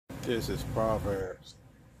This is Proverbs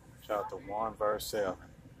chapter 1 verse 7.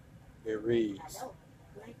 It reads,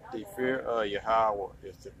 "The fear of Yahweh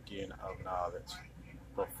is the beginning of knowledge,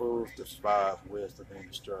 but fools despise wisdom and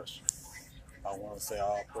instruction." I want to say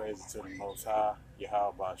all praises to the Most High,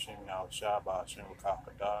 Yahweh Ba'Shem Yahushua Ba'Shem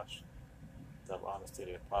Kakadash. Double honors to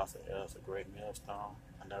the Apostle as a great millstone.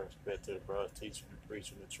 I never respect to the brothers teaching and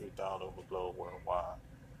preaching the truth all over the globe worldwide.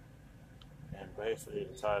 And basically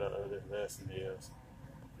the title of this lesson is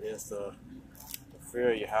the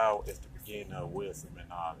fear of Yahweh is the beginning of wisdom and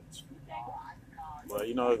knowledge. Well,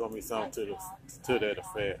 you know there's gonna be something to that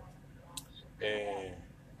effect. And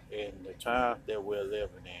in the time that we're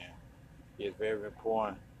living in, it's very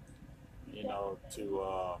important,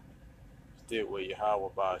 to stick with Yahweh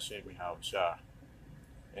Ba'Shem Yahushua.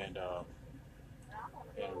 And the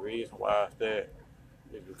reason why it's that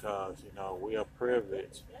is because, we are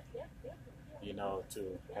privileged,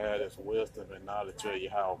 to have this wisdom and knowledge of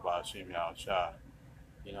Yahweh Ba'Shem Yahushua.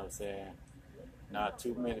 You know what I'm saying? Not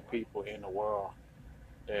too many people in the world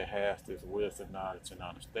that has this wisdom, knowledge, and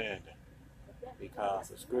understanding. Because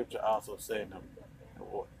the scripture also say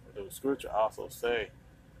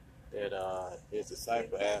that his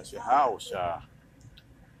disciple asked Yahushua,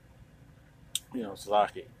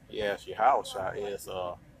 Salaki, he asked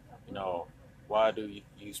Yahushua why do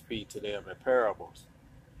you speak to them in parables?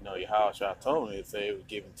 Yahushua told him it was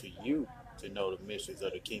given to you to know the mysteries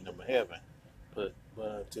of the kingdom of heaven, but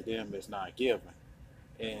to them it's not given.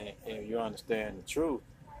 And you understand the truth,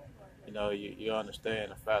 you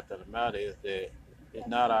understand the fact of the matter is that it's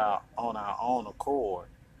not on our own accord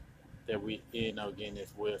that we getting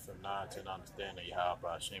this wisdom, knowledge, and understanding of Yahweh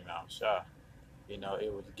Ba'Shem Yahushua.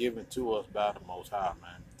 It was given to us by the Most High,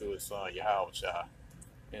 man, through His Son Yahushua.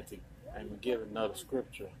 And we give another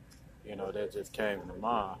scripture, that just came to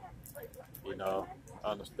mind,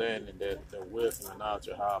 understanding that the wisdom and knowledge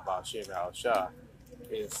of Yahweh Ba'Shem Yahushua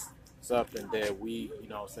is something that we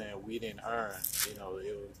didn't earn. It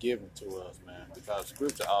was given to us, man. Because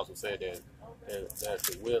scripture also said that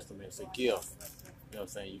the wisdom is a gift.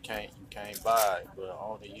 You can't buy it, but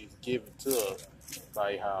only it's given to us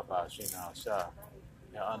by Yahweh Ba'Shem Yahushua.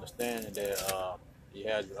 Now understanding that you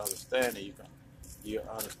have the understanding, you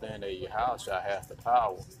understand that Yahushua has the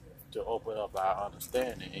power to open up our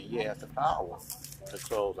understanding, and He has the power to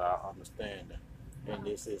close our understanding. And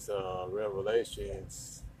this is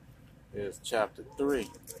Revelations is chapter 3,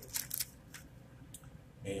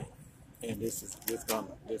 and this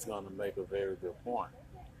gonna make a very good point.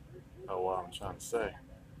 What I'm trying to say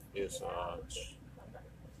is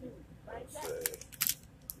let's say,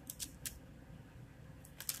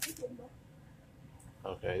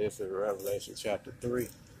 okay, this is Revelation chapter 3,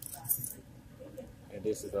 and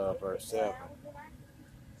this is verse 7.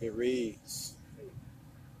 It reads,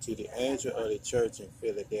 "To the angel of the church in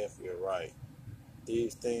Philadelphia write,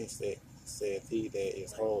 these things that saith he that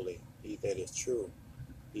is holy, he that is true,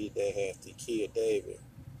 he that hath the key of David,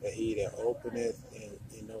 and he that openeth and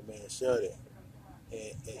no man shut it,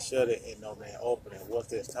 and shut it and no man open it." What's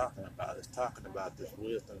this talking about? It's talking about this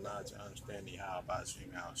wisdom, knowledge, and understanding how about Shem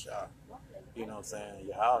Yahushua. You know what I'm saying?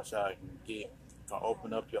 Yahushua can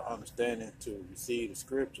open up your understanding to receive the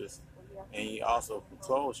scriptures, and He also can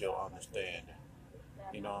close your understanding.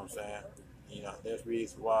 You know what I'm saying? That's the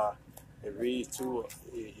reason why it reads to,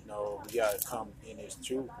 we got to come in His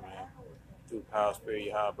truth, man. Through power, spirit,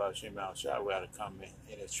 Yahweh Ba'Shem Yahushua, we got to come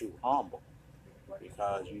in His truth humble.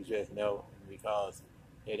 Because you just know, because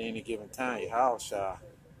at any given time, Yahushua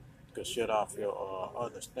could shut off your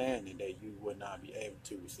understanding that you would not be able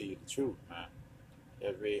to receive the truth, man.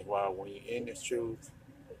 That's the reason why when you're in this truth,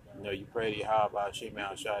 you pray to Yahweh Ba'Shem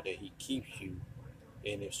Yahushua that He keeps you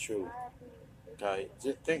in this truth. Okay,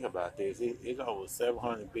 just think about this. It's over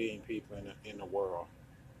 700 billion people in the world,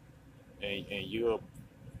 and you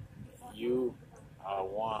are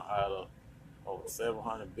one out of over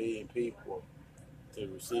 700 billion people to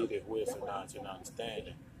receive this wisdom, knowledge, and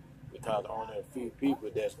understanding. Because only a few people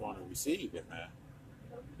that's going to receive it, man.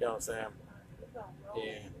 You know what I'm saying?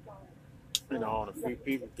 And only a few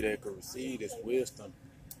people that can receive this wisdom,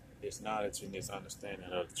 this knowledge, and this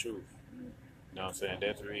understanding of the truth. You know what I'm saying?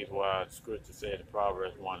 That's the reason why the scripture said in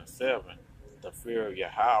Proverbs 1:7, the fear of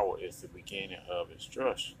Yahweh is the beginning of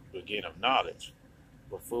instruction, beginning of knowledge.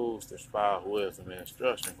 But fools despise wisdom and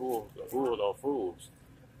instruction. Who are those fools?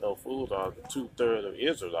 Those fools are the 2/3 of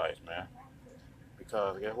Israelites, man.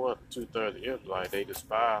 Because guess what? The 2/3 of the Israelites, they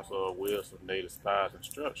despise wisdom, they despise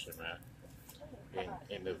instruction, man.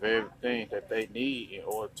 And the very thing that they need in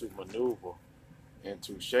order to maneuver and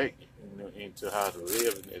to shape into how to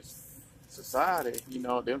live in this society,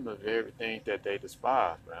 them the very things that they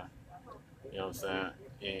despise, man. You know what I'm saying?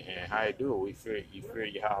 And how you do it, you fear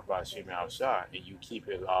Yahweh Shem Shah, and you keep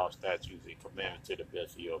his laws, statutes, and commandments to the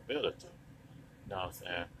best of your ability. You know what I'm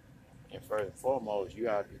saying? And first and foremost, you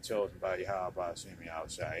have to be chosen by Yahweh Shem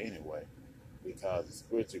Shah anyway, because the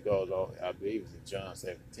scripture goes on, I believe it's in John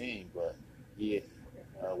 17, but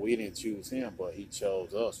we didn't choose him, but he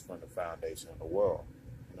chose us from the foundation of the world.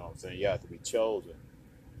 You know what I'm saying? You have to be chosen,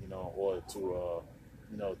 in order to,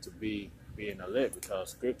 to be being elect,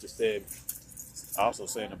 because scripture said, also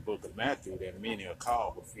said in the book of Matthew that many are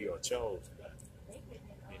called, but few are chosen.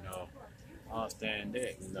 You know, understand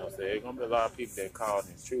that. So there's gonna be a lot of people that called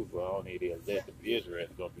in truth, but only the elect of Israel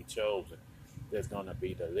is gonna be chosen. That's gonna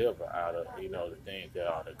be delivered out of, the things that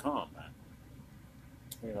are to come,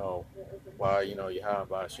 man. While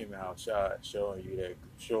Yahweh Shem Shah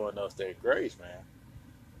showing us that grace, man,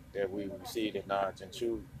 that we receive the knowledge and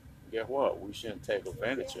truth. Guess what? We shouldn't take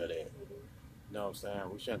advantage of that. You know what I'm saying?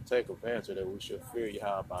 We shouldn't take advantage of that. We should fear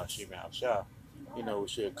Yahweh Shem Shah. We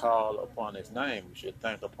should call upon his name. We should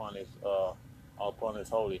think upon his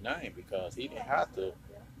holy name, because he didn't have to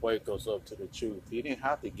wake us up to the truth. He didn't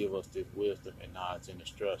have to give us this wisdom and knowledge and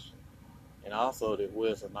instruction. And also the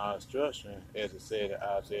wisdom and knowledge and instruction, as it said in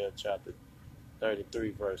Isaiah chapter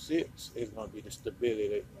 33, verse 6, is going to be the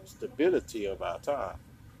stability of our time.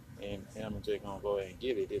 And I'm just going to go ahead and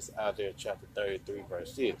get it. It's Isaiah chapter 33,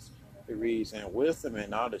 verse 6. It reads, "And wisdom and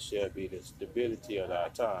knowledge shall be the stability of our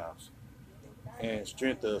times, and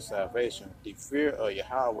strength of salvation. The fear of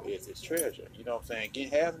Yahweh is his treasure." You know what I'm saying? Again,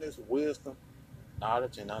 having this wisdom,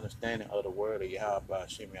 knowledge, and understanding of the word of Yahweh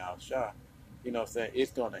Shem Shah, you know what I'm saying?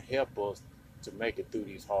 It's going to help us to make it through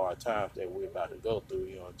these hard times that we're about to go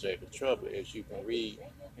through, Jacob's trouble, as you can read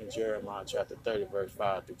in Jeremiah chapter 30, verse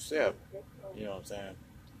 5 through 7. You know what I'm saying?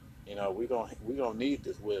 We're gonna need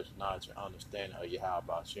this wisdom, knowledge, and understanding of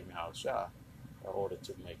Yahweh Shem Shah in order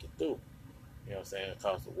to make it through. You know what I'm saying?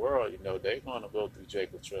 Because the world, they're going to go through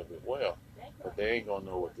Jacob's trouble as well. But they ain't going to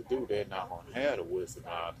know what to do. They're not going to have the wisdom,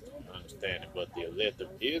 knowledge, and understanding. But the elect of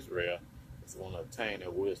Israel is going to obtain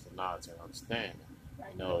that wisdom, knowledge, and understanding.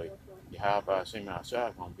 Yahweh Shem Shah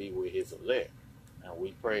is going to be with his elect. And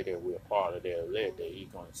we pray that we're part of that elect, that he's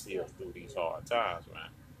going to see us through these hard times,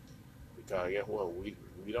 man. Because guess what?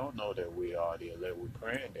 We don't know that we are the elect. We're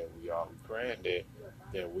praying that we are. We're praying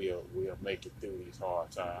that we'll make it through these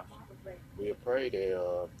hard times. We pray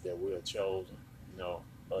that we are chosen,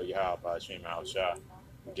 Yahweh Shem Shah.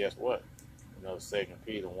 And guess what? 2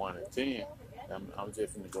 Peter 1 and 10, I'm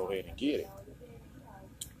just going to go ahead and get it.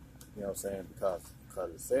 You know what I'm saying? Because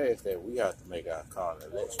it says that we have to make our call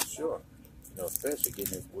and election sure. Especially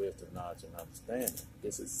getting this wisdom, knowledge, and understanding.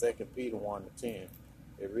 This is 2 Peter 1 and 10.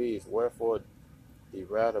 It reads, "Wherefore the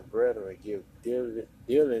rather, brethren, give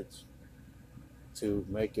diligence to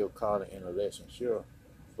make your calling and election sure.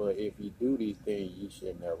 For if you do these things, you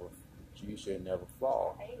should never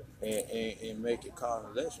fall." And make your calling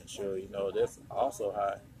and election sure. That's also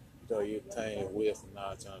how you obtain wisdom,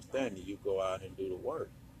 knowledge, and understanding. You go out and do the work.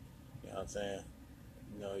 You know what I'm saying?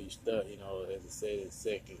 You study. As it said in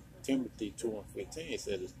 2 Timothy 2 and 15, it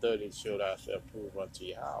says, "The study to show thyself prove unto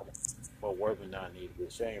Yahweh, for workmen not need to be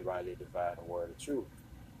ashamed, rightly divide the word of truth."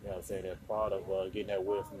 You know what I'm saying? That part of getting that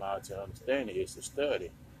wisdom, knowledge, and understanding is to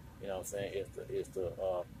study. You know what I'm saying? It's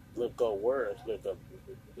to look up words,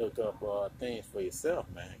 look up things for yourself,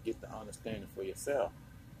 man. Get the understanding for yourself.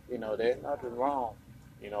 There's nothing wrong,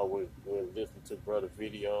 with listening to brother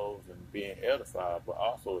videos and being edified, but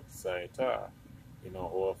also at the same time,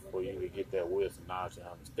 or for you to get that wisdom, knowledge, and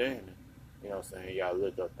understanding, you know what I'm saying? You gotta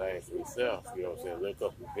look up things for yourself. You know what I'm saying? Look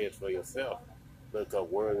up events for yourself. Look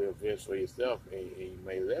up worthy events for yourself, and you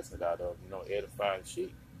make lessons out of, edifying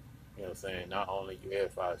sheep. You know what I'm saying? Not only you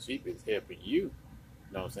edify sheep, it's helping you,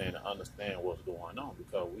 what I'm saying, to understand what's going on.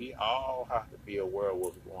 Because we all have to be aware of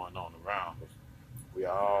what's going on around us. We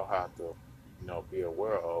all have to, be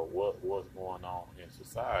aware of what's going on in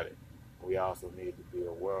society. We also need to be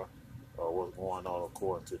aware of what's going on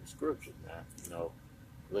according to the scriptures, man.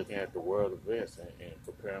 Looking at the world events and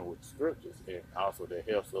comparing with the scriptures, and also that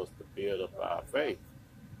helps us to build up our faith.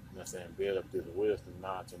 You know what I'm saying? Build up this wisdom,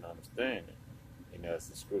 knowledge, and understanding. And as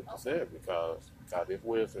the scripture said, because this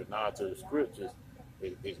wisdom, knowledge of the scriptures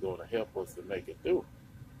is going to help us to make it through.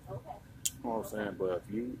 You know what I'm saying? But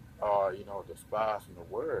if you are, despising the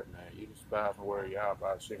word, man, you despise the word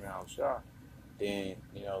Yahweh Shem Shah, then,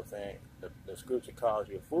 you know what I'm saying, the scripture calls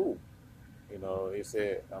you a fool. It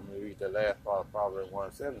said, I'm going to read the last part of Proverbs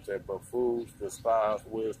 1:7, it said, "But fools despise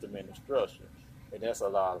wisdom and instruction." And that's a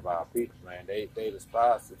lot of our people, man. They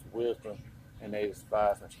despise this wisdom and they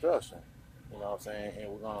despise instruction. You know what I'm saying?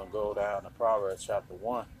 And we're going to go down to Proverbs chapter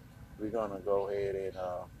 1. We're going to go ahead and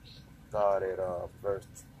start at verse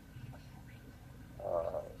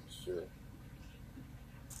shoot.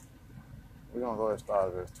 We're gonna go ahead and start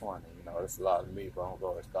at verse 20. You know, it's a lot of me, but I'm gonna go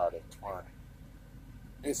ahead and start at 20.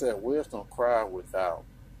 It said, Wisdom cried without.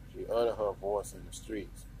 She uttered her voice in the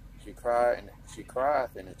streets. She crieth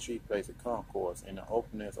in the chief place of concourse, in the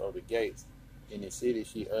openings of the gates. In the city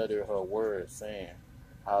she uttered her words, saying,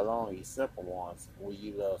 How long, ye simple ones, will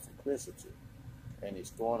ye love simplicity? And the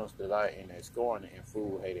scorners delight in their scorn, and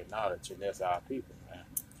fool hated knowledge. And that's our people, man.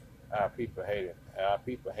 Our people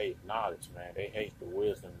hate knowledge, man. They hate the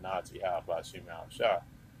wisdom and knowledge you have about Shema Shah.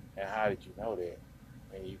 And how did you know that?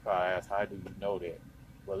 And you probably ask, how do you know that?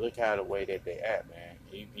 But look how the way that they act, man.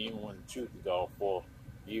 Even when the truth is going forth,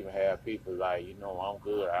 you even have people like, I'm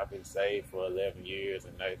good. I've been saved for 11 years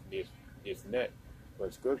and this and that.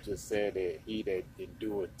 But Scripture said that he that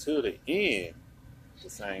endure to the end, the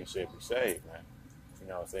same shall be saved, man. You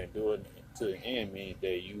know what I'm saying? Do it to the end means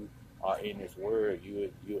that you are in this word,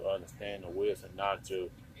 you understand the wisdom, knowledge of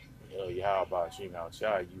Yahweh Shema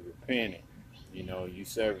Shah. You repenting, you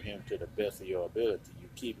serving him to the best of your ability. You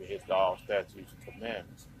keeping his laws, statutes, and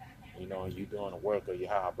commandments. You doing the work of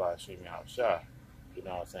Yahweh Shema Shah. You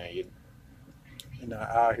know what I'm saying? You're not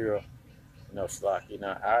out here, Slack. You're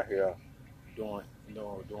not out here doing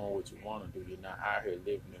what you want to do. You're not out here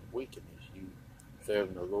living in wickedness. You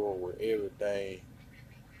serving the Lord with everything.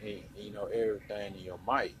 Everything in your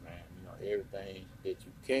might, man. Everything that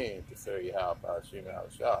you can to serve Yahweh Shema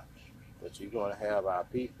Shah. But you're going to have our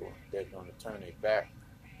people that's going to turn their back,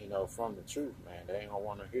 from the truth, man. They ain't going to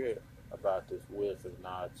want to hear about this wisdom,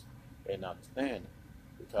 knowledge, and understanding.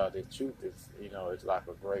 Because the truth is, it's like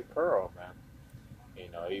a great pearl, man.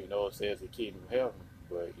 Even though it says the kingdom of heaven,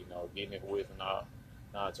 but, getting it wisdom,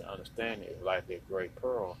 knowledge, and understanding is like that great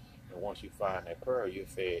pearl. And once you find that pearl, you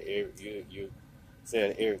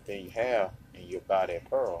sell everything you have, and you buy that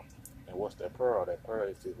pearl. And what's that pearl? That pearl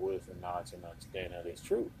is just wisdom, knowledge, and understanding of this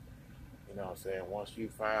truth. You know what I'm saying? Once you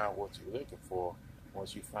find what you're looking for,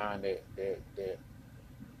 once you find that you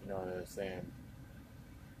know what I'm saying,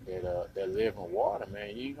 that living water,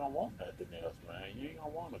 man, you ain't gonna want nothing else, man. You ain't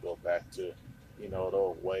gonna want to go back to,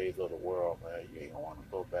 those ways of the world, man. You ain't gonna want to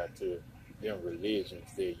go back to them religions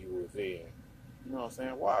that you was in. You know what I'm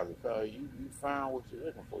saying? Why? Because you found what you're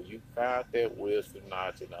looking for. You found that wisdom,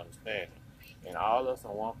 knowledge, and understanding. And all of us in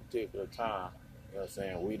one particular time,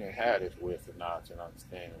 we didn't have this wisdom, knowledge, and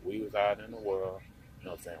understanding. We was out in the world, we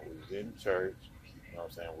was in church, we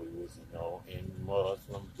was, in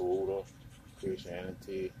Muslim, Buddha,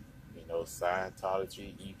 Christianity,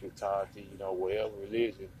 Scientology, Egyptology, whatever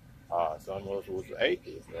religion. Some of us was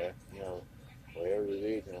atheists, man. Whatever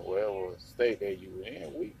religion, whatever state that you were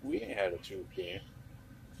in, we didn't have the truth then.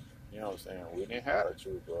 You know what I'm saying? We didn't have the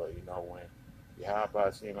truth, but when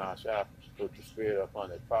Yahweh Shema Shah put the spirit upon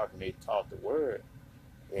the prophet and they taught the word,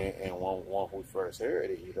 and when we first heard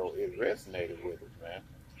it, it resonated with us, man.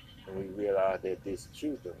 And we realized that this is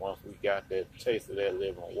truth, and once we got that taste of that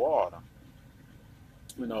living water,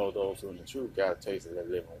 those who in the truth got a taste of that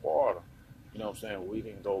living water, we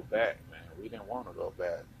didn't go back, man. We didn't want to go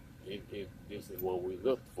back. This is what we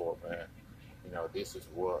looked for, man. This is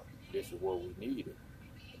what we needed.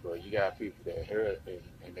 But you got people that heard it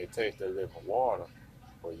and they taste the living water.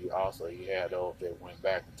 But you had those that went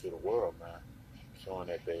back into the world, man, showing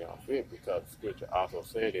that they unfit, because the scripture also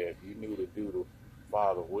said that if you knew to do the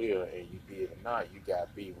Father's will and you did it not, you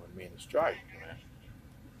got beat with many stripes, man.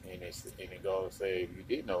 And it goes to say if you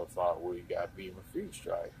did know the Father's will, you got beat with few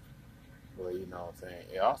stripes. But you know what I'm saying?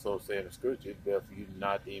 It also said in the scripture it's better for you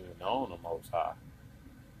not to even know the Most High.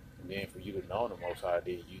 And then for you to know the Most High,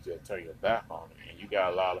 then you just turn your back on it. And you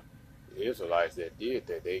got a lot of Israelites that did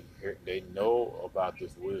that. They know about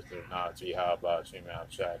this wisdom, knowledge, how about Shema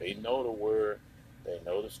Shah. They know the word, they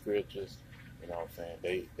know the scriptures. You know what I'm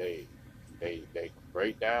saying? They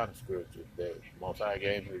break down the scriptures. The Most High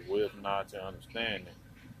gave them his wisdom, knowledge, and understanding.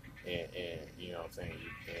 And you know what I'm saying?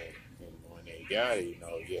 And when they got it,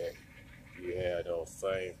 you had those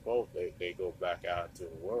same folks, they go back out into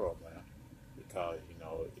the world, man. Because,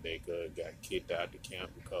 they could got kicked out the camp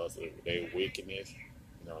because of their wickedness.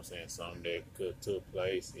 You know what I'm saying? Something that could took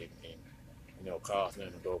place and caused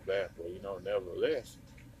them to go back. But, nevertheless,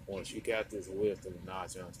 once you got this wisdom and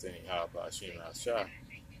knowledge and understanding how about Shema Shah,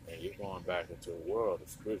 and you're going back into the world, the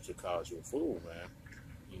scripture calls you a fool, man.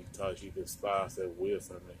 Because you despise that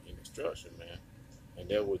wisdom and instruction, man. And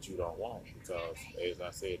that's what you don't want, because, as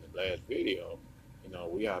I said in the last video,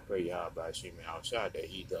 we gotta pray Yahweh Shema Shah that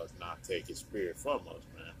he does not take his spirit from us,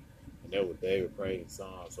 man. And that was David prayed in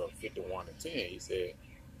Psalms 51 and 10. He said,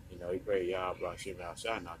 he prayed Yahweh Shema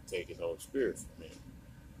Shah not to take his Holy Spirit from him.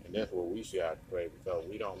 And that's what we should have to pray, because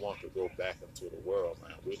we don't want to go back into the world,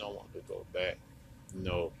 man. We don't want to go back, you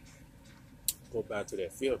know, go back to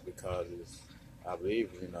that field, because I believe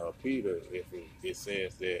in Peter, if it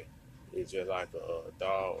says that it's just like a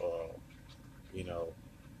dog, you know,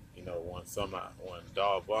 when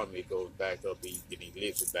dog vomit, it goes back up, and he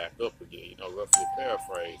lifts it back up again. Roughly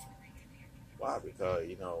paraphrase. Why? Because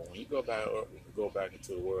when you go back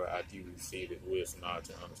into the world after you receive the wisdom, knowledge,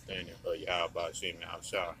 and understanding of Yahweh Shem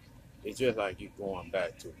Shah, it's just like you going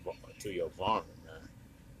back to your vomit, man.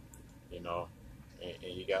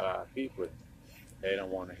 And you got a lot of people, they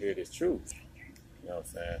don't want to hear this truth. You know what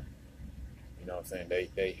I'm saying?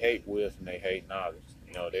 They hate wisdom, they hate knowledge.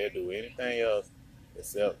 They'll do anything else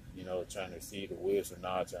except, trying to receive the wisdom,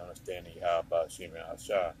 knowledge, and understanding of Yahweh Shem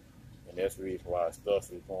Shah. And that's the reason why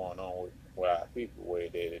stuff is going on with our people where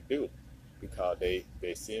they do, because they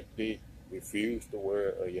simply refuse the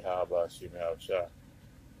word of Yahweh Shem Shah.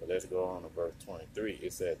 But let's go on to verse 23.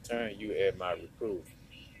 It said, "Turn you at my reproof.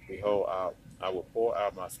 Behold, I will pour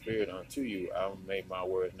out my spirit unto you. I will make my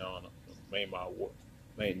word known,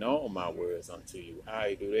 make known my words unto you." How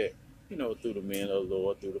you do that? Through the men of the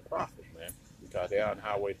Lord, through the prophets, man. Because they're on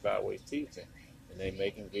highways, byways teaching, and they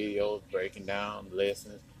making videos, breaking down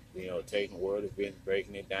lessons, taking word events,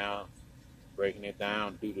 breaking it down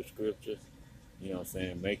through the scriptures.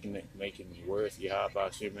 Making the words of Yahweh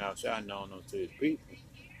Shem Shah known unto his people.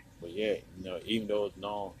 But yet, even though it's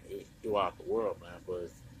known throughout the world, man, but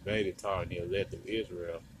it's mainly targeting the elect of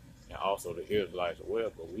Israel and also the Israelites as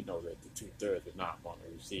well. But we know that the 2/3 are not going to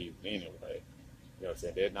receive anyway.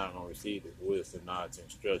 They're not going to receive the wisdom, knowledge, and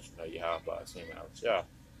instruction of Yahweh Shem Shah.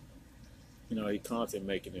 He constantly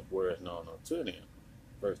making his words known unto them.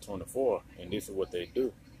 Verse 24, and this is what they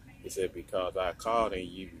do. He said, "Because I called and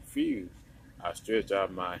you refused, I stretched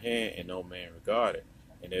out my hand and no man regarded."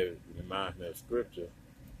 And it reminds me of scripture.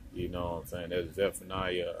 You know what I'm saying? There's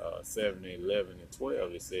Zephaniah 7, 11, and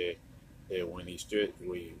 12. It said that when he stretched,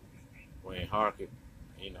 when he hearkened,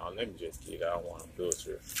 let me just get it. I don't want to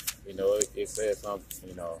butcher. It says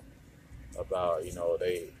something, about,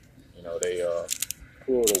 they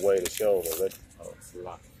pulled away the shoulder. It's a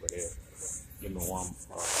lot for that. Give me one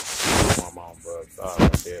moment, bro. Sorry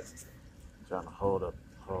about that. I'm trying to hold up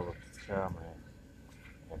the camera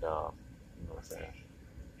and you know what I'm saying?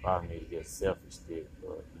 Probably need to get a selfie stick,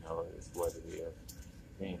 but it's what it is.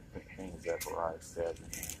 King Zechariah 7.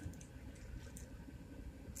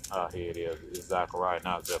 Here it is. It's Zechariah,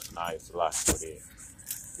 not Zephaniah. It's a lot for that.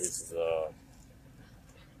 This is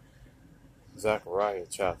Zechariah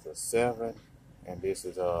chapter 7, and this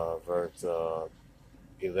is verse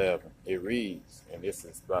 11. It reads, and it's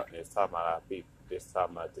talking about our people. It's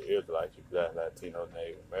talking about the Israelites, you Black, Latino,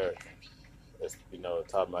 Native Americans. It's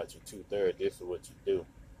talking about your 2/3. This is what you do.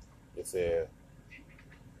 It said,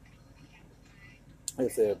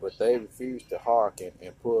 "But they refused to hearken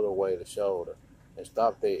and pulled away the shoulder and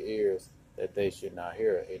stopped their ears that they should not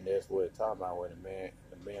hear." And that's what it's talking about when the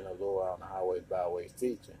men of the Lord on the highways, byways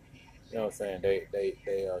teaching. You know what I'm saying?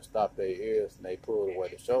 They stopped their ears and they pulled away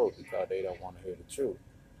the shoulder because they don't want to hear the truth.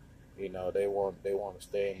 They want to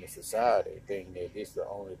stay in the society, thinking that this is the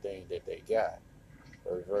only thing that they got.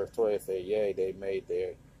 But verse 12 says, "Yea, they made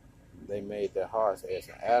their hearts as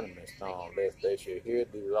an adamant stone, lest they should hear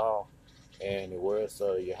the law and the words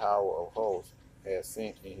of Yahweh of hosts has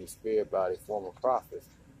sent in his spirit by the former prophets.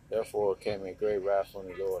 Therefore came a great wrath from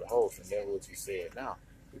the Lord of hosts." And that's what you said now.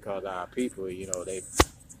 Because our people, they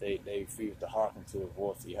refuse to hearken to the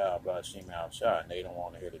voice of Yahweh Shem Shah, and they don't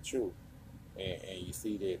want to hear the truth. And you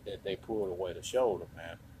see that they pulled away the shoulder,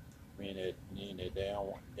 man. Meaning that they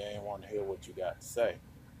don't want to hear what you got to say.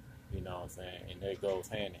 You know what I'm saying? And that goes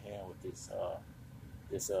hand in hand with this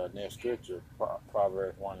next scripture,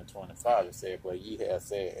 Proverbs 1 and 25. It said, "But ye have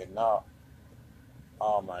said, and not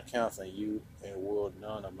all my counsel, you and will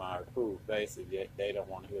none of my reproof." Basically, they don't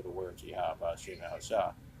want to hear the words of Yahweh Shem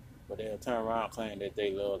Shah. But they'll turn around and claim that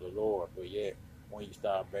they love the Lord. But yet, when you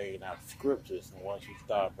start bringing out the scriptures, and once you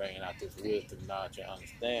start bringing out this wisdom, knowledge, and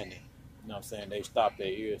understanding, you know what I'm saying, they stop their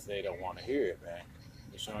ears, they don't want to hear it, man.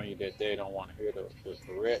 It's showing you that they don't want to hear the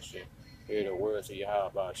correction, hear the words of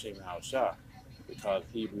Yahweh Shem Shah. Because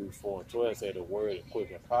Hebrews 4 and 12 say the word is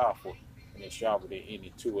quick and powerful, and it's sharper than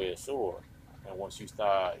any two-edged sword. And once you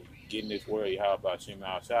start getting this word Yahweh Shem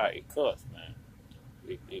Shah, it cuts, man.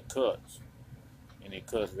 It cuts. And it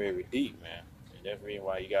cuts very deep, man. And that's the reason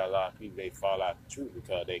why you got a lot of people, they fall out the truth,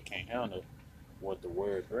 because they can't handle what the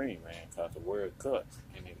word brings, man. Because the word cuts,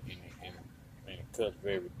 and it cuts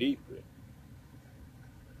very deeply.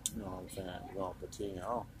 You know what I'm saying? We're going to continue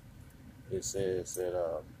on. It says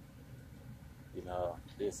that,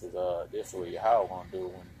 this is what Yahweh going to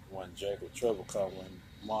do when Jacob trouble come, when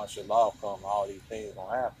martial law come, all these things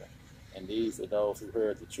gonna happen. And these are those who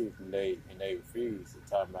heard the truth and they refused.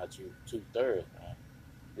 It's talking about you 2/3, man.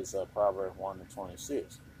 It's Proverbs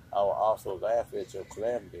 1:26. I will also laugh at your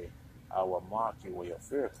calamity. I will mock you when your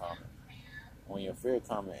fear cometh. When your fear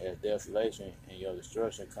cometh as desolation, and your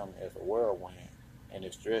destruction cometh as a whirlwind, and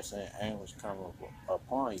distress and anguish come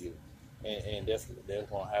upon you. And that's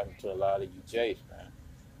gonna happen to a lot of you Jays, man.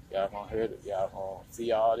 Y'all gonna hear it, y'all gonna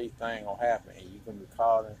see all these things gonna happen, and you're gonna be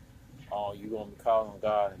calling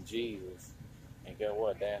God and Jesus, and guess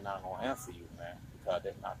what? They're not gonna answer you, man, because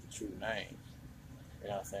that's not the true name. You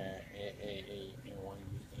know what I'm saying?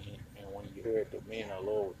 And when you hear the men of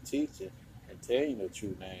the Lord teaching and telling you the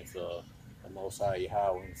true names of the Most High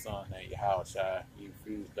Yahweh and the Son named Yahweh Shai, you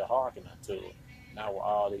refuse to hearken unto it. Now with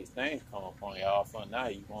all these things come upon you, all of a sudden now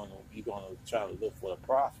you're gonna try to look for the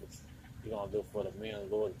prophets. You're gonna look for the men of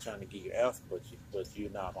the Lord trying to give you answers, but you're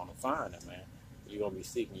not gonna find them, man. You're gonna be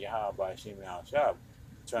seeking Yahweh by Shem Shai,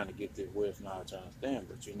 trying to get this wisdom knowledge to understand,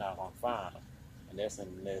 but you're not gonna find them. And that's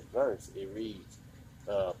in the next verse. It reads,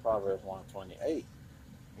 Proverbs 1:28.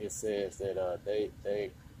 It says that they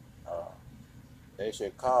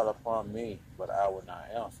should call upon me, but I will not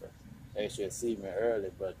answer. They should see me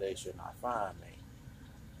early, but they should not find me.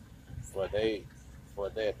 For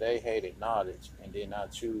that they hated knowledge and did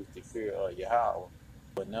not choose the fear of Yahweh,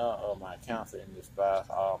 but none of my counsel and despise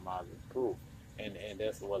all my reproof. And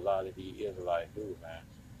that's what a lot of these Israelites do, man.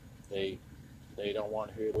 They don't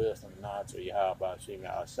want to hear wisdom and knowledge of Yahweh by Shem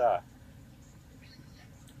Shai.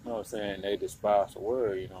 You know what I'm saying? They despise the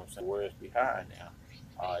word, you know what I'm saying? The word's behind now.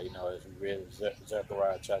 As we read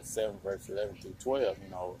Zechariah chapter 7, verse 11 through 12,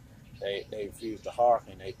 they refused to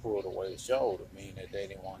hearken, they pulled away the shoulder, meaning that they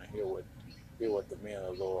didn't want to hear what the men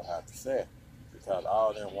of the Lord have to say. Because all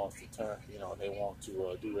of them wants to turn, they want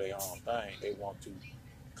to do their own thing. They want to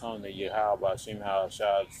come to Yahweh by Shem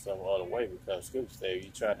Shai some other way, because Scripture says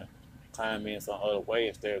you're trying to climb in some other way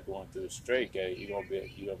instead of going through the straight gate, you're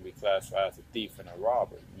gonna be classified as a thief and a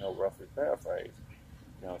robber, roughly paraphrase.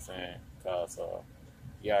 You know what I'm saying? Because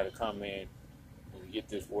you got to come in and get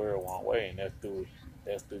this word one way, and that's through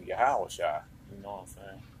Yahweh Shai. You know what I'm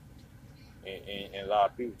saying? And a lot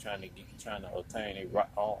of people trying to obtain a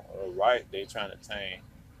right. They trying to attain,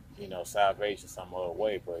 salvation some other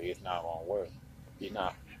way, but it's not gonna work. You're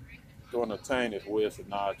not going to obtain this wisdom,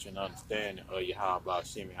 knowledge, and understanding of Yahweh by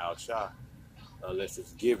Shem Shai unless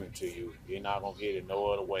it's given to you. You're not going to get it no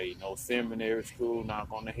other way. No seminary school not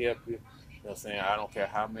going to help you. You know what I'm saying? I don't care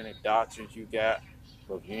how many doctrines you got,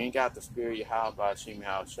 but if you ain't got the spirit of Yahweh by Shem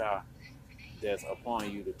Shai that's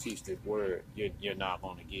upon you to teach this word, you're not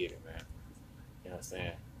going to get it, man. You know what I'm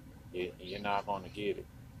saying? You're not going to get it.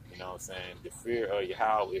 You know what I'm saying? The fear of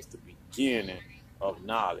Yahweh is the beginning of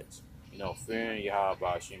knowledge. Fearing Yahweh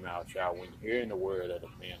by Shem Shai, when you're hearing the word of the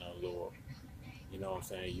man of the Lord, you know what I'm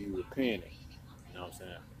saying, you repenting. You know what I'm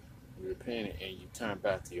saying? You repenting and you turn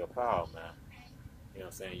back to your power, man. You know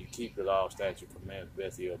what I'm saying? You keep the law, statute, commandments,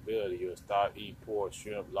 best of your ability. You'll stop eating pork,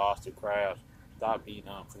 shrimp, lobster, crabs. Stop eating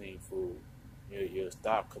unclean food. You'll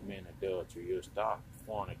stop committing adultery. You'll stop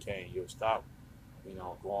fornicating. You'll stop,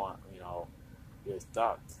 going, you'll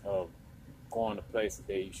stop going to places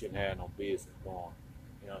that you shouldn't have no business going.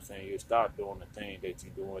 You know what I'm saying? You start doing the thing that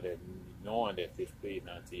you're doing, that knowing that this pleasing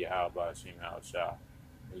unto Yahweh by Shem Shai.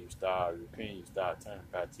 When you start repenting, you start turning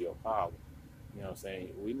back to your power. You know what I'm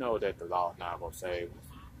saying? We know that the law is not going to save us.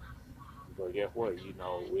 But guess what?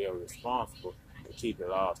 We are responsible to keep the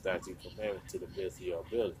law, statute, commandments to the best of your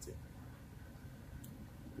ability.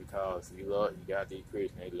 Because you got these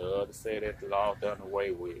Christians, they love to say that the law is done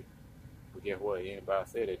away with. But guess what? Anybody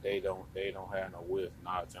say that they don't have no wisdom,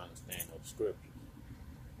 knowledge, understanding of the Scripture.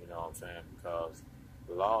 You know what I'm saying? Because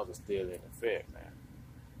the laws are still in effect, man.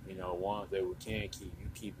 Ones that we can keep, you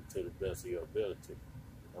keep it to the best of your ability.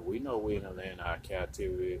 And we know we're in the land of our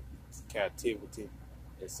captivity.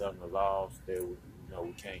 Is some of the laws that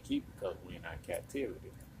we can't keep because we're in our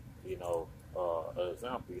captivity. An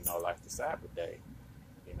example, like the Sabbath day.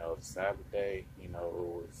 The Sabbath day, it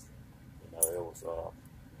was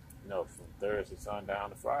from Thursday sundown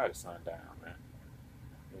to Friday sundown, man.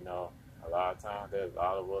 A lot of times a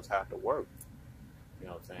lot of us have to work. You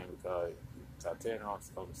know what I'm saying? Because I tell you,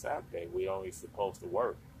 on the Sabbath day, we only supposed to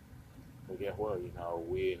work. But guess what?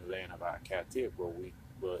 We're in the land of our captivity,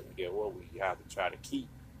 but guess what? We have to try to keep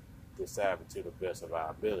the Sabbath to the best of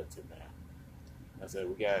our ability, man. I said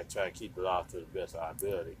we got to try to keep the law to the best of our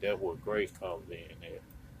ability. That's what grace comes in there.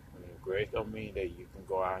 Grace don't mean that you can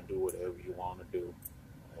go out and do whatever you want to do.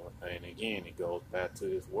 And again, it goes back to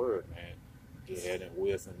this word, man. Get ahead and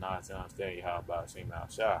wisdom, knowledge, and understanding how about Shem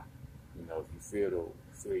Shai. If you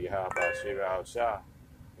fear Yahweh Shira Shah,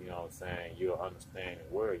 you know what I'm saying, you'll understand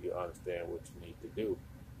the word, you'll understand what you need to do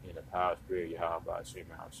in the power spirit Yahweh Shira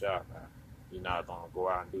Shah, man. You're not gonna go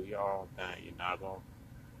out and do your own thing. You're not gonna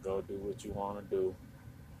go do what you wanna do.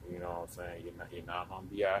 You know what I'm saying? You're not gonna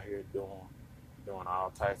be out here doing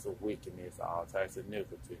all types of wickedness, all types of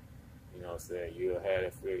iniquity. You know what I'm saying? You'll have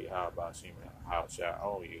that fear Yahweh Shira Shah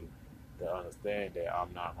on you to understand that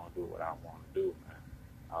I'm not gonna do what I wanna do, man.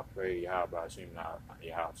 I pray Yahweh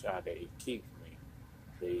Shah that He keeps me,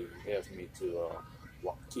 that He helps me to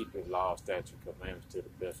keep His law, statute, commandments to the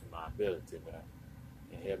best of my ability, man,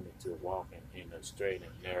 and help me to walk in a straight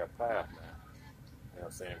and narrow path, man. You know what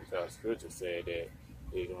I'm saying? Because Scripture said that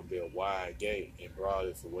it's gonna be a wide gate, and broad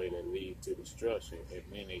is the way that leads to destruction, and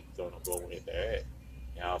many gonna go in there.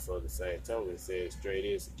 And also the same token, it says, straight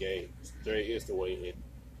is the gate, straight is the way,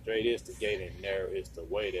 straight is the gate, and narrow is the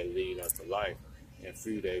way that lead unto life. And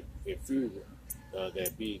few that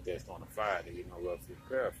be that's gonna find it, you know, roughly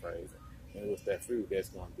paraphrasing. And with that fruit that's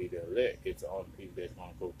gonna be the elect, it's the only people that's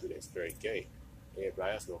gonna go through that straight gate.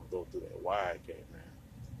 Everybody else gonna go through that wide gate, man.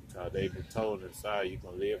 Because they've been told inside you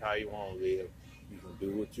can live how you wanna live, you can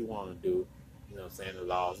do what you wanna do. You know what I'm saying? The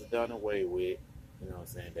laws are done away with. You know what I'm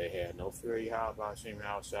saying? They had no fear of Yahweh Shem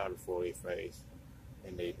outside before they face,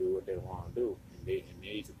 and they do what they want to do. And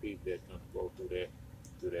these are people that's gonna go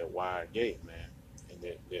through that wide gate, man. And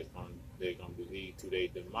they're gonna lead to their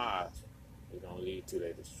demise. They're gonna lead to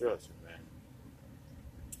their destruction, man.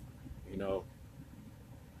 You know,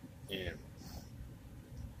 and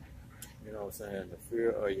you know what I'm saying. The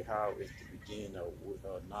fear of Yahweh is the beginning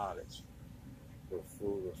of knowledge, the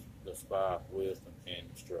fruit of the spire of wisdom and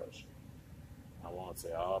instruction. I want to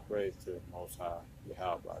say all praise to the Most High,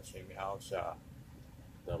 Yahweh, Shemi Shah,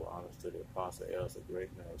 double honors to the Apostle Elder, great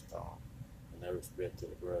millstone, and every respect to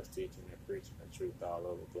the brothers teaching and preaching the truth all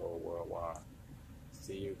over the globe worldwide.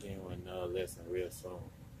 See you again with another lesson real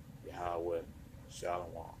soon. Yahweh,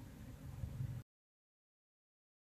 Shalom.